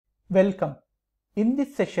Welcome. In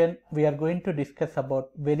this session, we are going to discuss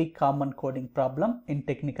about very common coding problem in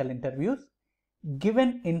technical interviews.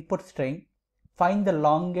 Given input string, find the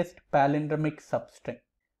longest palindromic substring.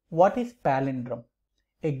 What is palindrome?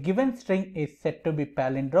 A given string is said to be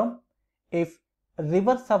palindrome if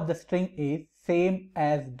reverse of the string is same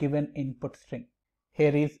as given input string.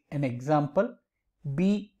 Here is an example,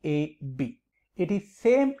 BAB. It is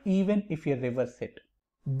same even if you reverse it.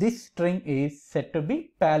 This string is said to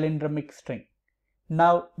be palindromic string.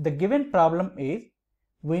 Now the given problem is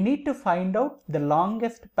we need to find out the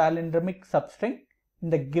longest palindromic substring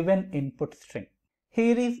in the given input string.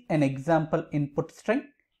 Here is an example input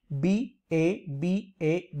string BABAD.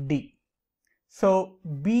 So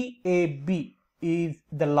BAB is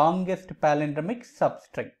the longest palindromic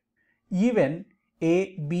substring. Even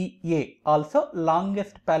ABA also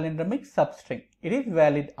longest palindromic substring. It is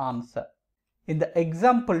valid answer. In the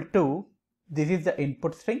example 2, this is the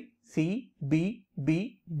input string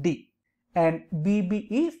CBBD and BB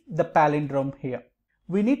is the palindrome here.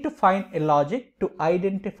 We need to find a logic to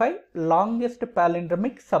identify longest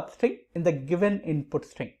palindromic substring in the given input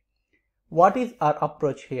string. What is our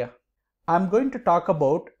approach here? I am going to talk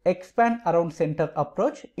about expand around center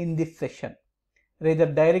approach in this session. Rather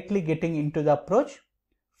directly getting into the approach,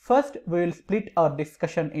 first we will split our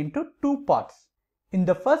discussion into two parts. In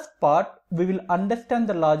the first part, we will understand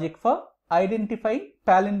the logic for identifying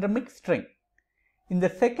palindromic string. In the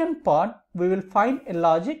second part, we will find a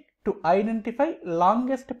logic to identify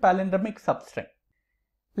longest palindromic substring.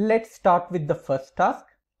 Let's start with the first task,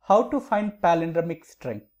 how to find palindromic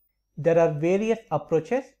string. There are various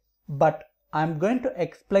approaches, but I am going to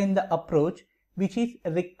explain the approach which is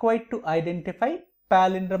required to identify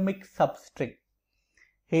palindromic substring.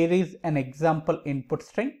 Here is an example input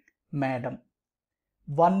string, madam.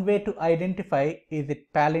 One way to identify is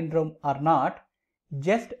it palindrome or not,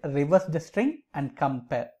 just reverse the string and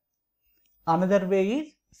compare. Another way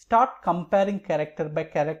is start comparing character by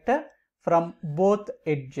character from both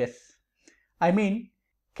edges. I mean,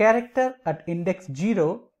 character at index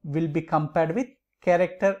 0 will be compared with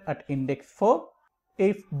character at index 4.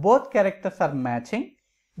 If both characters are matching,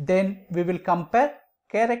 then we will compare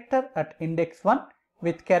character at index 1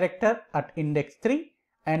 with character at index 3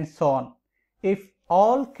 and so on. If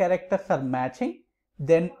all characters are matching,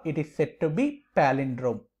 then it is said to be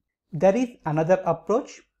palindrome. There is another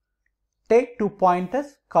approach. Take two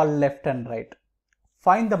pointers called left and right.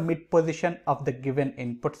 Find the mid position of the given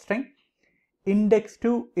input string. Index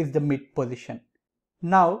 2 is the mid position.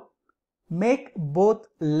 Now make both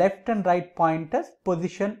left and right pointers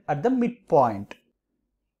position at the midpoint.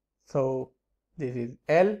 So this is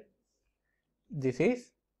L, this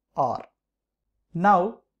is R.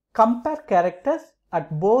 Now compare characters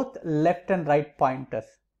at both left and right pointers.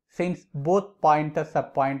 Since both pointers are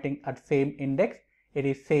pointing at same index, it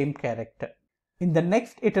is same character. In the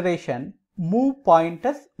next iteration, move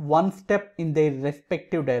pointers one step in their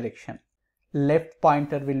respective direction. Left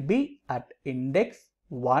pointer will be at index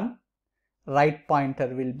 1, right pointer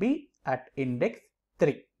will be at index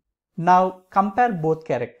 3. Now compare both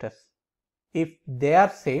characters. If they are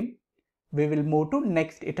same, we will move to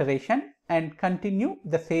next iteration and continue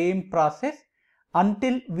the same process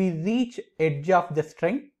until we reach edge of the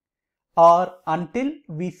string or until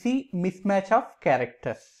we see mismatch of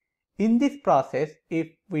characters. In this process, if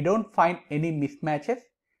we don't find any mismatches,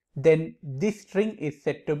 then this string is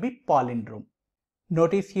said to be palindrome.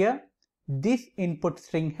 Notice here, this input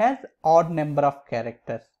string has odd number of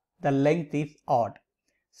characters. The length is odd.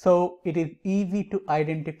 So it is easy to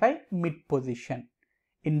identify mid position.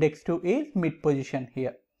 Index 2 is mid position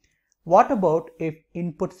here. What about if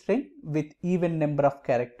input string with even number of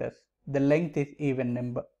characters? The length is even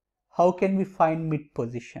number. How can we find mid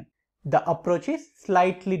position? The approach is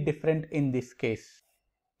slightly different in this case.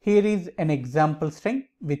 Here is an example string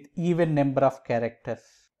with even number of characters.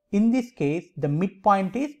 In this case, the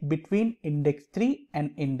midpoint is between index 3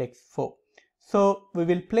 and index 4. So we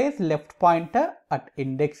will place left pointer at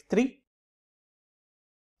index 3,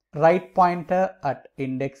 right pointer at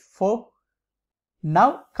index 4.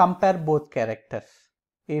 Now compare both characters.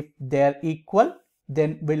 If they are equal,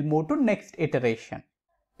 then we'll move to next iteration.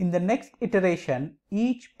 In the next iteration,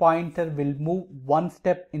 each pointer will move one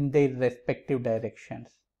step in their respective directions.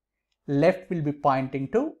 Left will be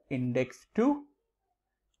pointing to index 2,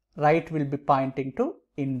 right will be pointing to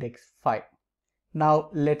index 5.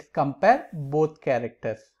 Now let's compare both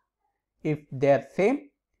characters. If they are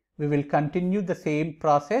same, we will continue the same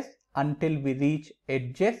process until we reach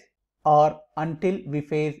edges or until we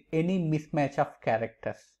face any mismatch of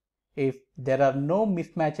characters. If there are no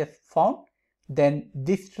mismatches found, then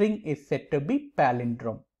this string is said to be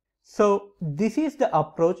palindrome. So this is the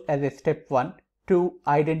approach as a step 1 to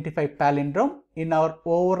identify palindrome in our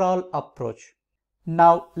overall approach.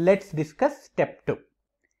 Now let's discuss step 2.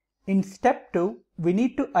 In step 2, we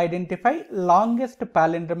need to identify longest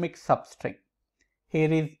palindromic substring. Here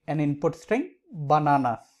is an input string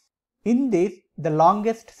bananas. In this, the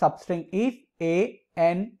longest substring is A.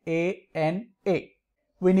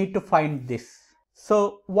 We need to find this.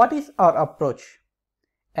 So what is our approach?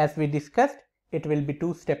 As we discussed, it will be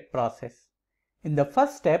two-step process. In the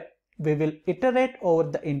first step, we will iterate over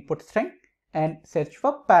the input string and search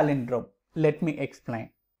for palindrome. Let me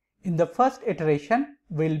explain. In the first iteration,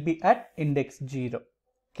 we will be at index 0,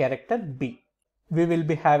 character B. We will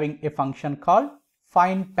be having a function called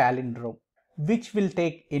find palindrome, which will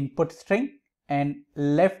take input string and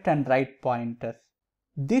left and right pointers.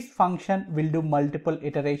 This function will do multiple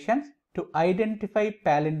iterations to identify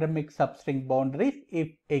palindromic substring boundaries if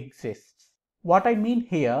exists. What I mean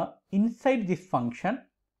here, inside this function,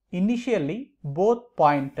 initially both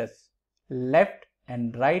pointers, left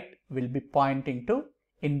and right, will be pointing to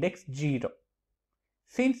index 0.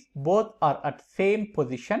 Since both are at same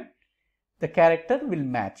position, the character will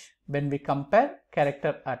match. When we compare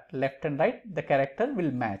character at left and right, the character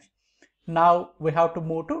will match. Now we have to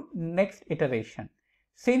move to next iteration.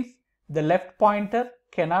 Since the left pointer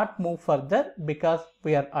cannot move further because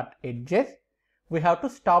we are at edges, we have to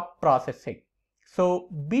stop processing. So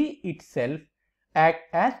B itself acts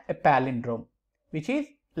as a palindrome, which is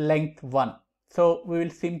length 1. So we will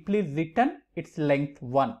simply return its length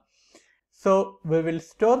 1. So we will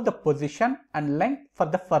store the position and length for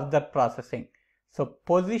the further processing. So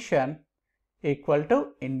position equal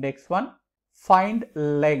to index 1, find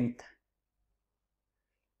length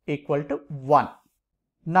equal to 1.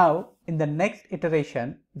 Now in the next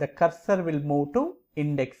iteration, the cursor will move to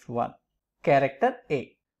index 1, character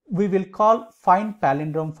A. We will call find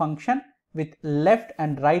palindrome function with left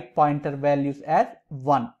and right pointer values as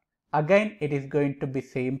 1. Again, it is going to be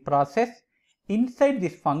same process. Inside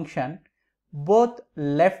this function, both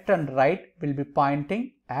left and right will be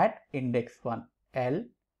pointing at index 1, L,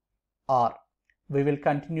 R. We will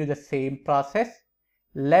continue the same process.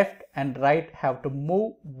 Left and right have to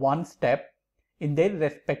move one step in their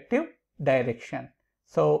respective direction.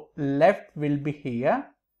 So left will be here,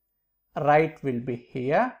 right will be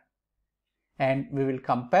here, and we will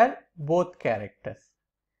compare both characters.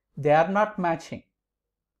 They are not matching.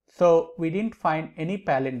 So we didn't find any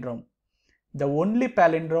palindrome. The only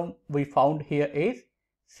palindrome we found here is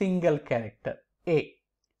single character A.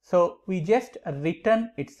 So we just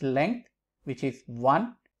return its length, which is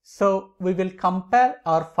 1. So we will compare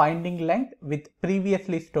our finding length with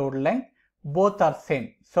previously stored length. Both are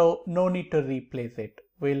same. So no need to replace it.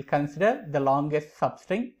 We will consider the longest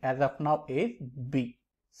substring as of now is B.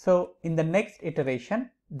 So in the next iteration,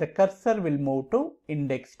 the cursor will move to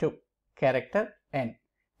index 2, character N.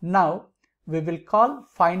 Now we will call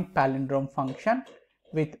find palindrome function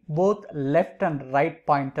with both left and right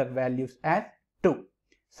pointer values as 2.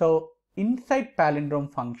 So inside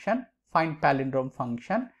palindrome function, find palindrome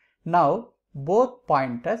function, now both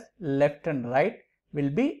pointers left and right will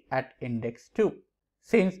be at index 2.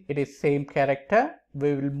 Since it is same character,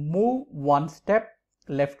 we will move one step.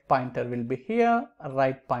 Left pointer will be here,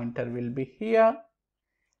 right pointer will be here.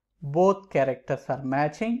 Both characters are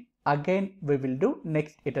matching. Again, we will do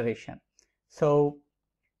next iteration. So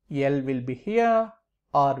L will be here,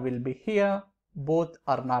 R will be here. Both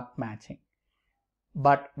are not matching.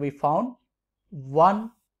 But we found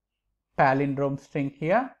one palindrome string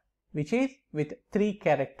here, which is with 3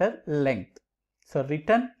 character length. So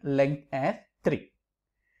return length as 3.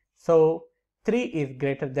 So 3 is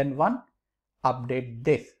greater than 1. Update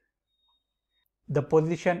this. The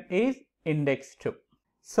position is index 2.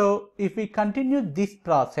 So if we continue this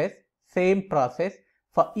process, same process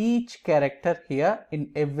for each character here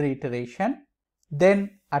in every iteration,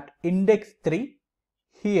 then at index 3,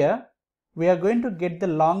 here we are going to get the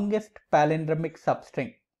longest palindromic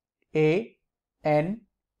substring A, N,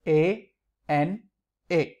 A, N,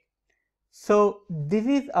 A. So this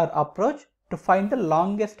is our approach to find the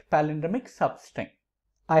longest palindromic substring.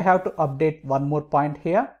 I have to update one more point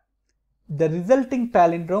here. The resulting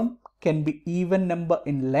palindrome can be even number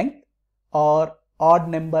in length or odd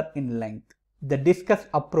number in length. The discussed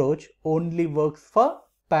approach only works for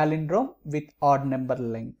palindrome with odd number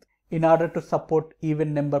length. In order to support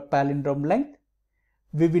even number palindrome length,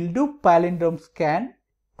 we will do palindrome scan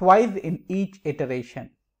twice in each iteration.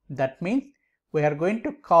 That means we are going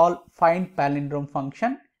to call find palindrome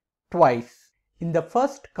function twice. In the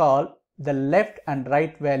first call, the left and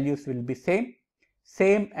right values will be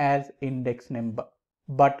same as index number.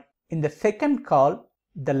 But in the second call,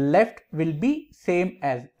 the left will be same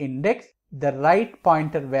as index, the right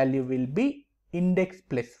pointer value will be index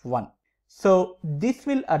plus 1. So this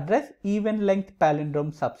will address even length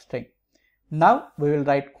palindrome substring. Now we will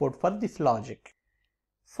write code for this logic.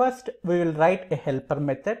 First we will write a helper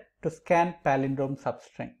method to scan palindrome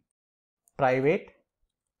substring. Private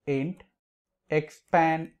int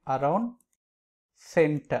expand around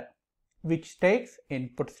center, which takes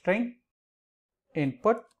input string,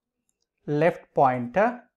 input, left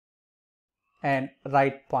pointer and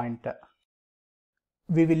right pointer.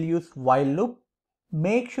 We will use while loop.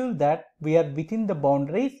 Make sure that we are within the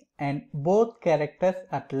boundaries and both characters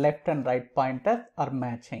at left and right pointers are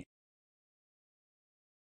matching.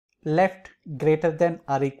 Left greater than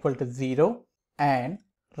or equal to 0 and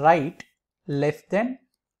right less than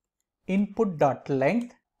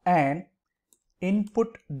input.length and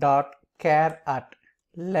input.char at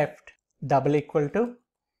left double equal to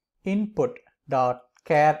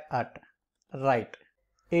input.char at right.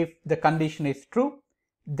 If the condition is true,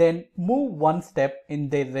 then move one step in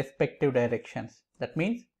their respective directions. That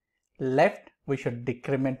means left we should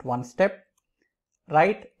decrement one step,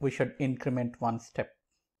 right we should increment one step.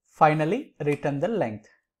 Finally return the length.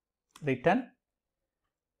 Return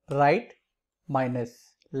right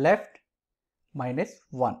minus left minus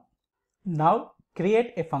 1. Now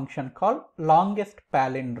create a function called longest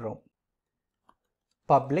palindrome.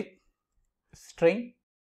 Public string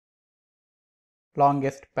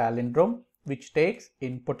longest palindrome, which takes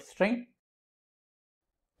input string.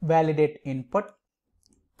 Validate input.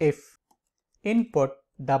 If input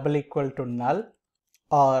double equal to null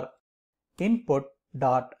or input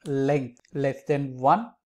dot length less than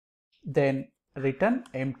 1, then return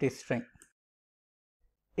empty string.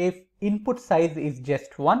 If input size is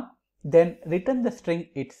just 1, then return the string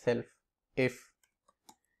itself. If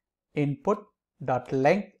input dot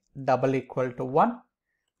length double equal to 1,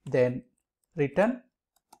 then return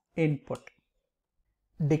input.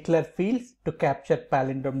 Declare fields to capture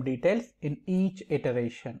palindrome details in each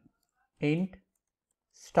iteration. Int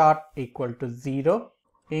start equal to 0,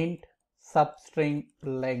 int substring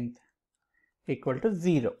length equal to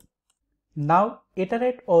 0. Now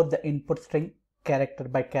iterate over the input string character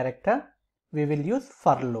by character. We will use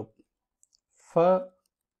for loop. For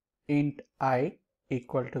int I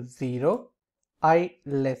equal to 0, I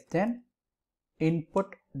less than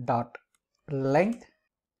input dot length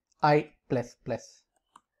I plus plus.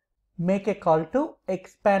 Make a call to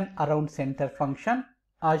expand around center function.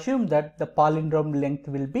 Assume that the palindrome length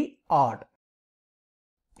will be odd.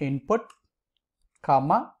 Input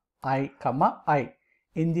comma I.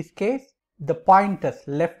 In this case, the pointers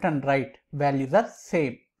left and right values are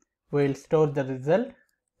same. We will store the result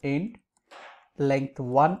int length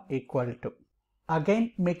 1 equal to.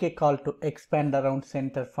 Again make a call to expand around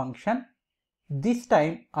center function. This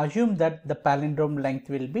time assume that the palindrome length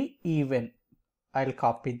will be even. I'll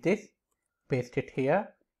copy this, paste it here.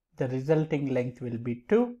 The resulting length will be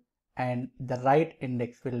 2 and the right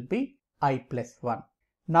index will be I plus 1.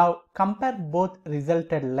 Now compare both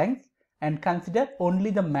resulted lengths and consider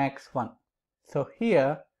only the max one. So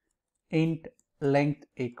here int length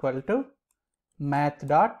equal to math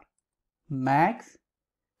dot max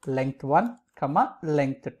length 1 comma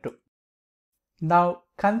length 2. Now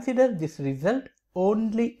consider this result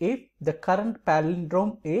only if the current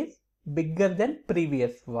palindrome is bigger than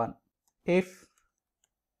previous one. If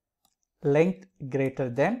length greater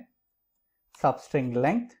than substring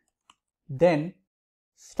length, then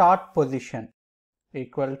start position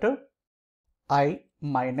equal to I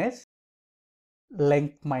minus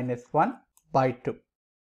length minus 1 by 2.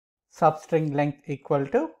 Substring length equal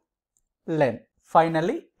to len.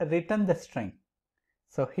 Finally return the string.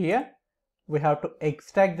 So here we have to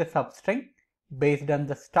extract the substring based on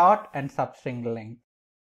the start and substring length.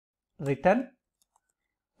 Return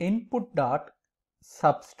input dot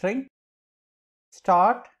substring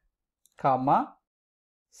start comma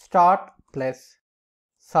start plus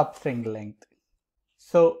substring length.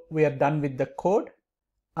 So we are done with the code.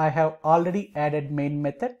 I have already added main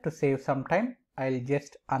method to save some time. I'll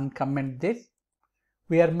just uncomment this.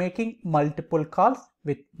 We are making multiple calls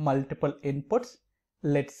with multiple inputs.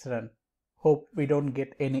 Let's run. Hope we don't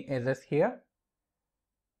get any errors here.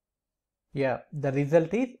 Yeah, the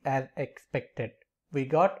result is as expected. We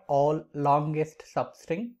got all longest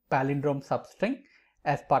substring, palindrome substring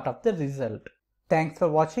as part of the result. Thanks for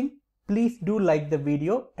watching. Please do like the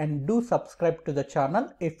video and do subscribe to the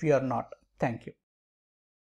channel if you are not. Thank you.